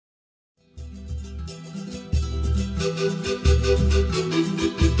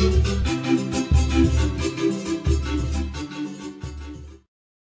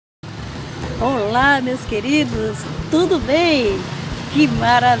Olá, meus queridos, tudo bem? Que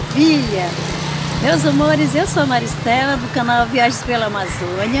maravilha! Meus amores, eu sou a Maristela, do canal Viagens pela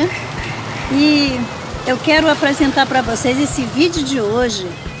Amazônia, e eu quero apresentar para vocês esse vídeo de hoje.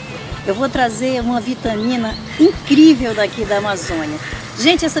 Eu vou trazer uma vitamina incrível daqui da Amazônia.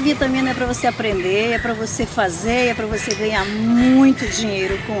 Gente, essa vitamina é para você aprender, é para você fazer, é para você ganhar muito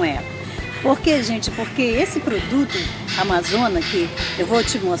dinheiro com ela. Por quê, gente? Porque esse produto Amazônia que eu vou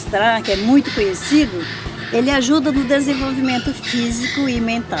te mostrar, que é muito conhecido, ele ajuda no desenvolvimento físico e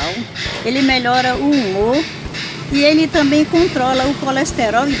mental, ele melhora o humor e ele também controla o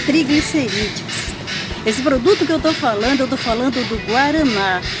colesterol e triglicérideos. Esse produto que eu tô falando do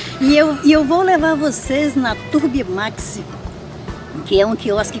Guaraná. E eu vou levar vocês na Turbimax, que é um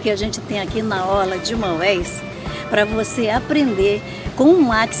quiosque que a gente tem aqui na orla de Maués, para você aprender com o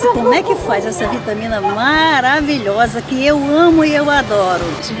Max como é que faz essa vitamina maravilhosa que eu amo e eu adoro.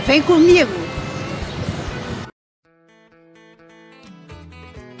 Vem comigo!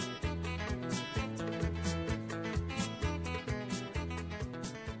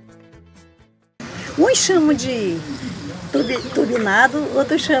 Uns chamam de turbinado,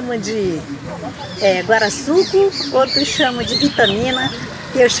 outros chamam de guaraçuco, outros chamam de vitamina,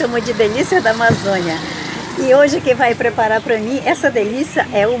 e eu chamo de delícia da Amazônia. E hoje quem vai preparar para mim essa delícia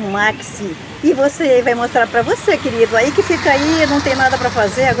é o Maxi. E você vai mostrar para você, querido, aí que fica aí, não tem nada para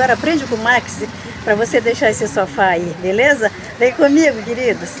fazer, agora aprende com o Maxi para você deixar esse sofá aí, beleza? Vem comigo,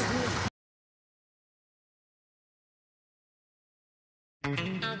 queridos.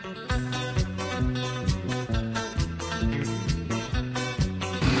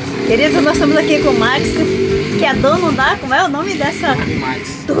 Queridos, nós estamos aqui com o Max, que é dono da, como é o nome dessa?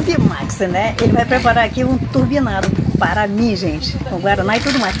 Turbimax, né? Ele vai preparar aqui um turbinado para mim, gente, com Guaraná e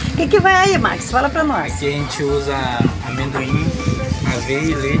tudo mais. O que vai aí, Max? Fala pra nós. Aqui a gente usa amendoim,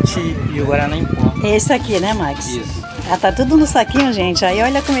 aveia, leite e o Guaraná em pó. Esse aqui, né, Max? Isso. Ah, tá tudo no saquinho, gente. Aí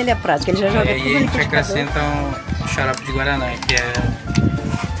olha como ele é prático, ele já joga tudo no liquidificador. E a gente acrescenta um xarope de Guaraná, que é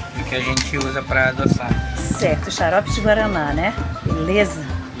o que a gente usa para adoçar. Certo, xarope de Guaraná, né? Beleza.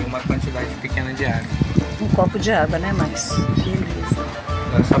 Uma quantidade pequena de água. Um copo de água, né, Max? Beleza.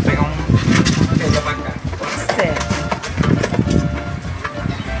 Agora é só pegar um pé de abacate. Certo.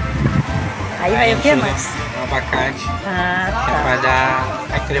 Aí vai o que, Max? Um abacate. Ah, tá. Para dar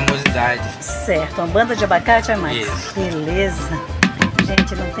a cremosidade. Certo, uma banda de abacate, é, Max? Isso. Beleza.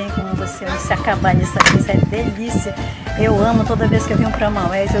 Gente, não tem como você se acabar nisso aqui, isso é delícia. Eu amo, toda vez que eu venho pra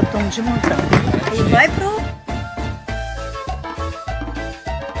Maués, eu tomo de montão. E vai pro...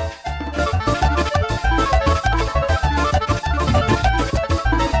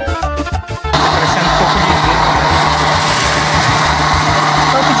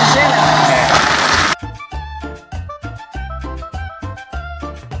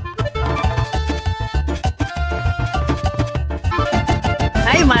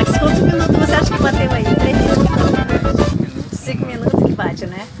 Aí, Max, quantos minutos você acha que bateu aí? 3 minutos? 5 minutos que bate,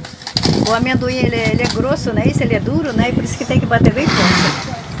 né? O amendoim, ele é grosso, né? Isso, ele é duro, né? E por isso que tem que bater bem forte.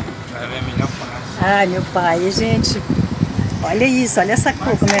 Vai ver a melhor parte. Ai, meu pai, gente, olha isso, olha essa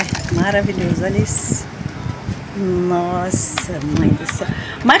cor, como é maravilhoso, olha isso. Nossa, mãe do céu.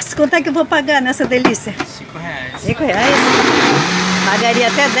 Max, quanto é que eu vou pagar nessa delícia? R$5. 5 reais? Pagaria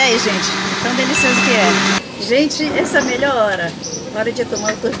até 10, gente. Tão delicioso que é. Gente, essa é a melhor hora. Hora de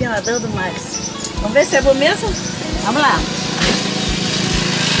tomar o turbinadão do Max. Vamos ver se é bom mesmo? Vamos lá.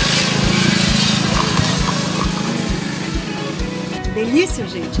 Delícia,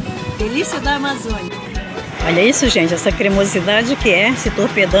 gente. Delícia da Amazônia. Olha isso, gente. Essa cremosidade que é esse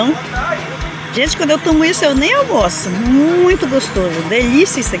torpedão. Gente, quando eu tomo isso, eu nem almoço. Muito gostoso.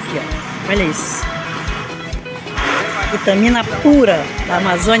 Delícia isso aqui, ó. Olha isso. Vitamina pura da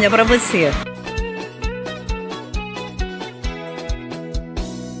Amazônia para você.